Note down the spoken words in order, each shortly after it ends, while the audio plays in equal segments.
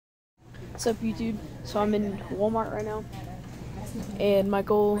What's up, YouTube? So I'm in Walmart right now, and my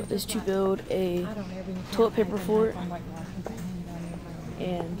goal is to build a toilet paper fort,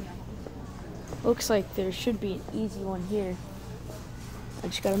 and looks like there should be an easy one here. I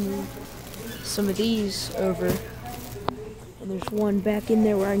just gotta move some of these over, and there's one back in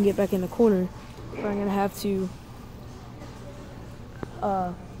there where I can get back in the corner, where I'm gonna have to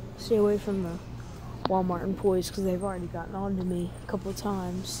stay away from the Walmart employees because they've already gotten on to me a couple of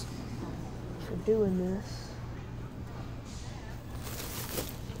times for doing this.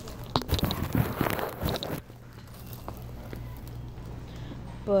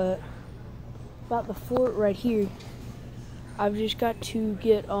 But about the fort right here, I've just got to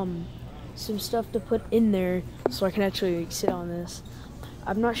get some stuff to put in there so I can actually sit on this.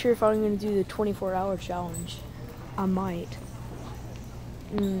 I'm not sure if I'm going to do the 24-hour challenge. I might.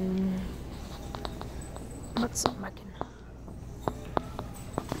 What's something I can...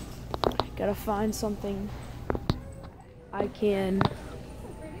 Gotta find something I can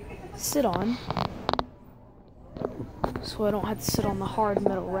sit on so I don't have to sit on the hard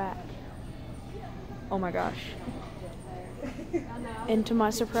metal rack. Oh my gosh. And to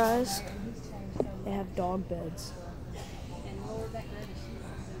my surprise, they have dog beds.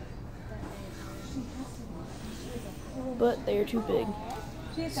 But they are too big.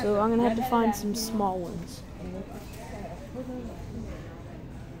 So I'm gonna have to find some small ones.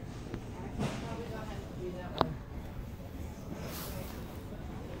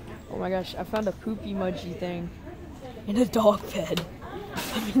 Oh my gosh, I found a poopy mudgy thing in a dog bed.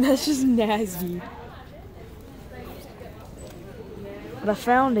 I mean, that's just nasty. But I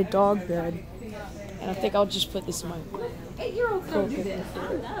found a dog bed, and I think I'll just put this in my... 8-year-old can't do this.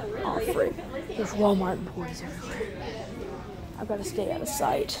 Oh, frick. There's Walmart employees everywhere. I've got to stay out of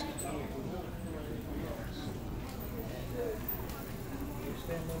sight.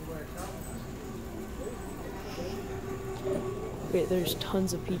 Wait, there's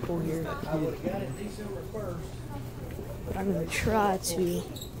tons of people here. But I'm going to try to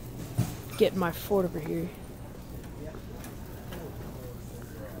get my fort over here.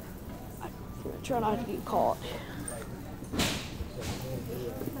 I'm going to try not to get caught.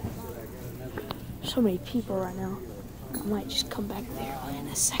 There's so many people right now. I might just come back there in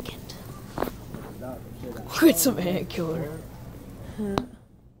a second. Look at some ant killer.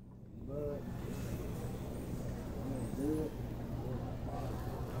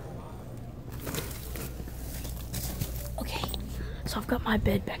 Okay, so I've got my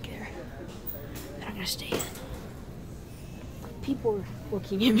bed back there that I'm gonna stay in. People are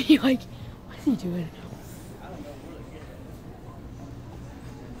looking at me like, what is he doing?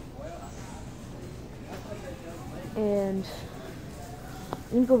 And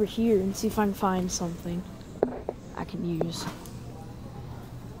I'm gonna go over here and see if I can find something I can use.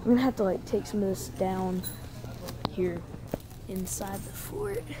 I'm gonna have to like take some of this down here inside the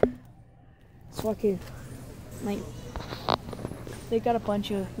fort so I can like, they got a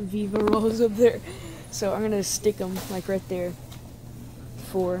bunch of Viva rolls up there, so I'm gonna stick them like right there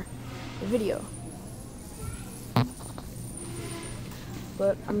for the video.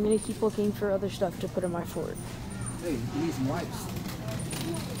 But I'm gonna keep looking for other stuff to put in my fort. Hey, you need some wipes.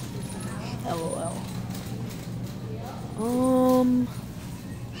 LOL.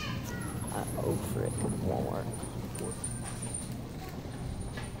 Oh frick, Walmart.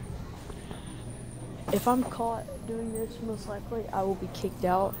 If I'm caught doing this, most likely I will be kicked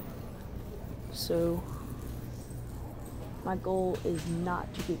out. So my goal is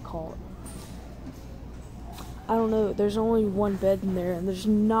not to get caught. I don't know, there's only one bed in there and there's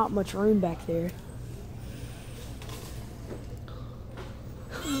not much room back there.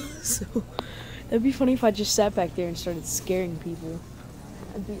 So it'd be funny if I just sat back there and started scaring people.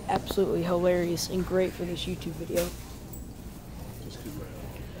 That'd be absolutely hilarious and great for this YouTube video.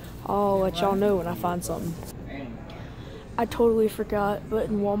 I'll let y'all know when I find something. I totally forgot, but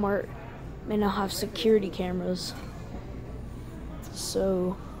in Walmart they now have security cameras.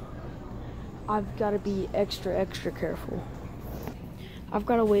 So I've got to be extra careful. I've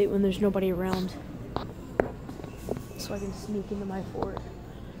got to wait when there's nobody around so I can sneak into my fort.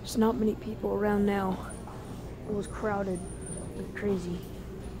 There's not many people around now. It was crowded like crazy.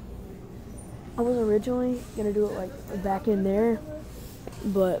 I was originally gonna do it like back in there,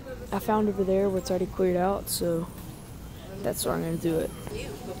 but I found over there where it's already cleared out, so that's where I'm gonna do it.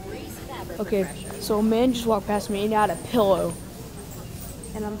 Okay, so a man just walked past me and he had a pillow.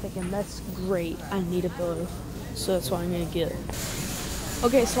 And I'm thinking, that's great, I need a pillow. So that's what I'm gonna get.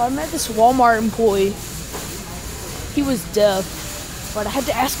 Okay, so I met this Walmart employee. He was deaf, but I had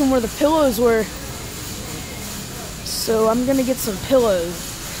to ask him where the pillows were. So I'm gonna get some pillows.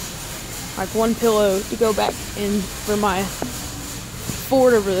 like one pillow to go back in for my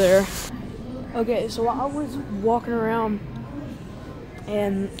fort over there. Okay, so I was walking around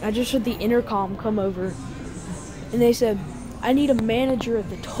and I just heard the intercom come over and they said, I need a manager of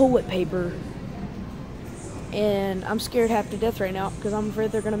the toilet paper. And I'm scared half to death right now because I'm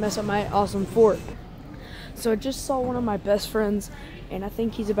afraid they're gonna mess up my awesome fort. So I just saw one of my best friends and I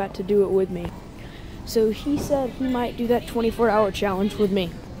think he's about to do it with me. So he said he might do that 24-hour challenge with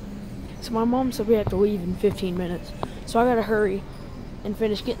me. So my mom said we have to leave in 15 minutes. So I gotta hurry and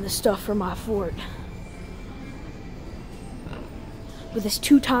finish getting the stuff for my fort. But this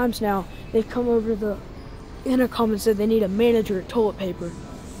 2 times now, they've come over the intercom and said they need a manager of toilet paper.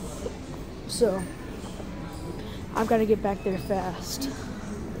 So I've got to get back there fast.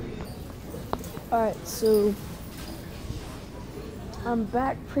 Alright, so I'm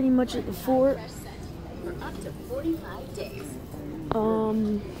back pretty much at the fort. For up to 45 days.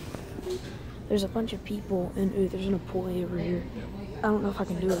 There's a bunch of people and ooh, there's an employee over here. I don't know if I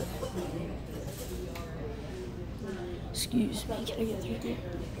can do it. Excuse me, can I get through here?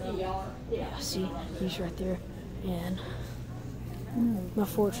 Yeah, see, he's right there. And my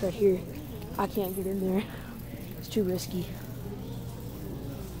fort's right here. I can't get in there. It's too risky.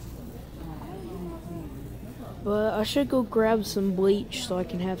 But I should go grab some bleach so I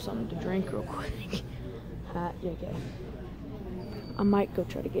can have something to drink real quick. Okay. I might go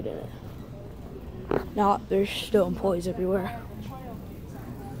try to get in it. Now, there's still employees everywhere.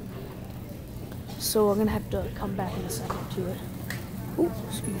 So I'm gonna have to come back in a second to it. Ooh,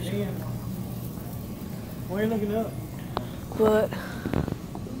 excuse me. Why are you looking up? But,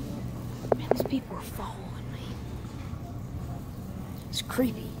 man, these people are following me. It's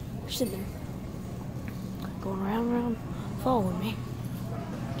creepy. They're sitting there, going around and around, following me.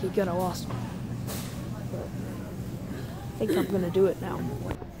 Okay, good, I lost them. But I think I'm gonna do it now.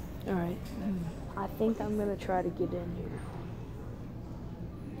 Alright. I think I'm gonna try to get in here.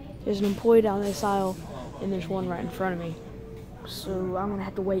 There's an employee down this aisle, and there's one right in front of me. So I'm gonna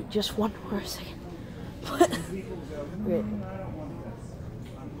have to wait just one more second. Okay.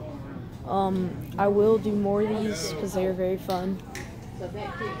 I will do more of these because they are very fun.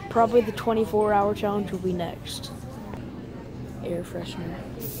 Probably the 24-hour challenge will be next. Air freshener.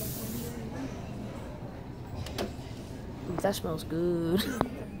 Ooh, that smells good.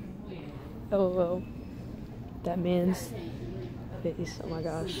 Oh well. That man's face. Oh my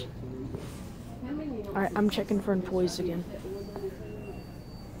gosh. Alright, I'm checking for employees again.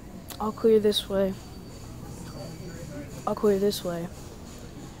 I'll clear this way. I'll clear this way.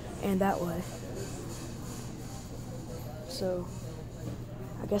 And that way. So,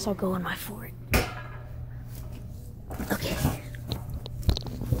 I guess I'll go in my fort. Okay.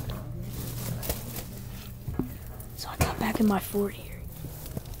 So I got back in my fort here.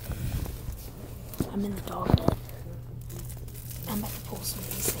 I'm in the dog den. I'm about to pull some of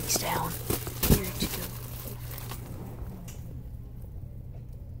these things down. Here to go.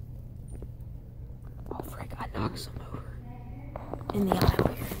 Oh frick, I knocked some over. In the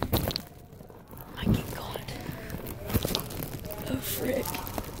aisle here. I get caught. Oh frick.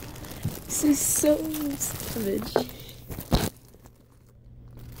 This is so savage.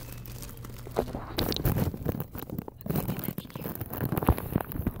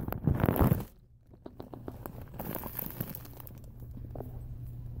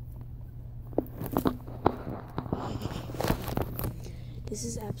 This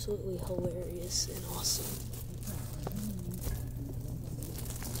is absolutely hilarious and awesome.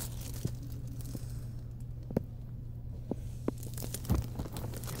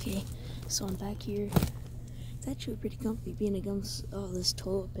 Okay, so I'm back here. It's actually pretty comfy being against all this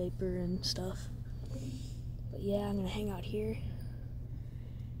toilet paper and stuff. But yeah, I'm gonna hang out here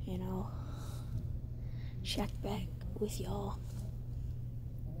and I'll check back with y'all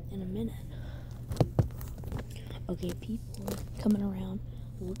in a minute. Okay, people coming around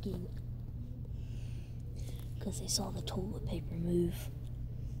looking because they saw the toilet paper move.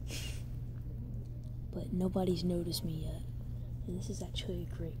 But nobody's noticed me yet. And this is actually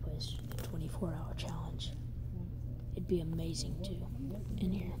a great place to do the 24-hour challenge. It'd be amazing too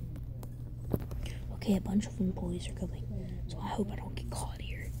in here. Okay, a bunch of employees are coming, so I hope I don't get caught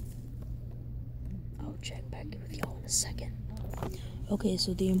here. I'll check back with y'all in a second. Okay,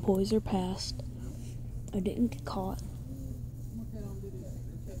 so the employees are past. I didn't get caught.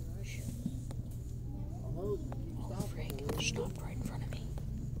 Oh frick, they're stopped right in front of me.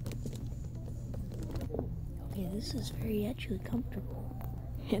 Okay, this is very actually comfortable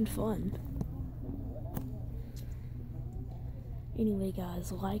and fun. Anyway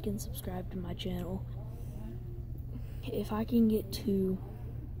guys, like and subscribe to my channel. If I can get to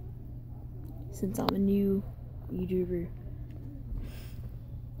since I'm a new YouTuber.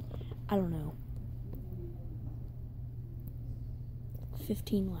 I don't know.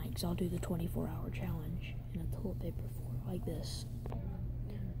 15 likes, I'll do the 24-hour challenge in a toilet paper fort like this.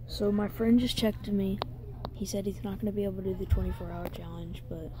 So my friend just checked me. He said he's not going to be able to do the 24-hour challenge,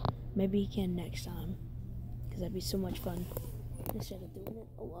 but maybe he can next time, because that'd be so much fun instead of doing it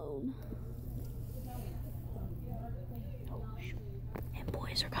alone. Oh, shoot. And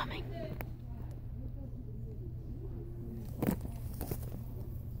boys are coming.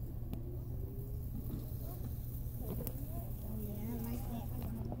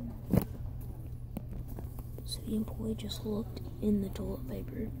 So the employee just looked in the toilet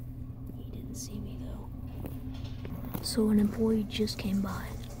paper. He didn't see me though. So an employee just came by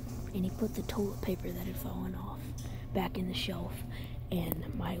and he put the toilet paper that had fallen off back in the shelf, and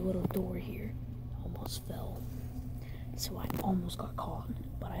my little door here almost fell. So I almost got caught,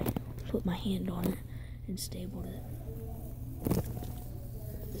 but I put my hand on it and stabled it.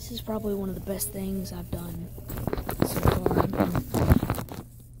 This is probably one of the best things I've done so far.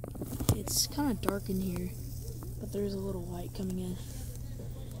 It's kind of dark in here, but there's a little light coming in.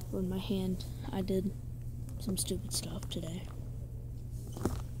 With my hand, I did some stupid stuff today.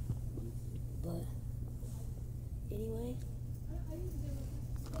 But anyway,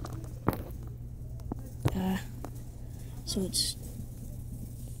 so it's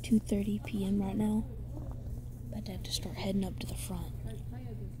 2:30 p.m. right now. But I have to start heading up to the front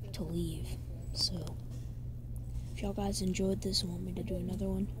to leave. So if y'all guys enjoyed this and want me to do another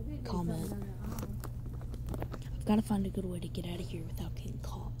one, comment. I've got to find a good way to get out of here without getting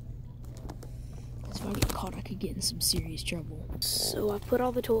caught. Because if I get caught, I could get in some serious trouble. So I put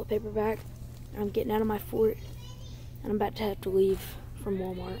all the toilet paper back. I'm getting out of my fort, and I'm about to have to leave from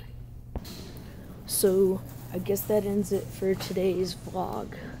Walmart. So I guess that ends it for today's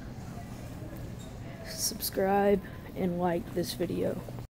vlog. Subscribe and like this video.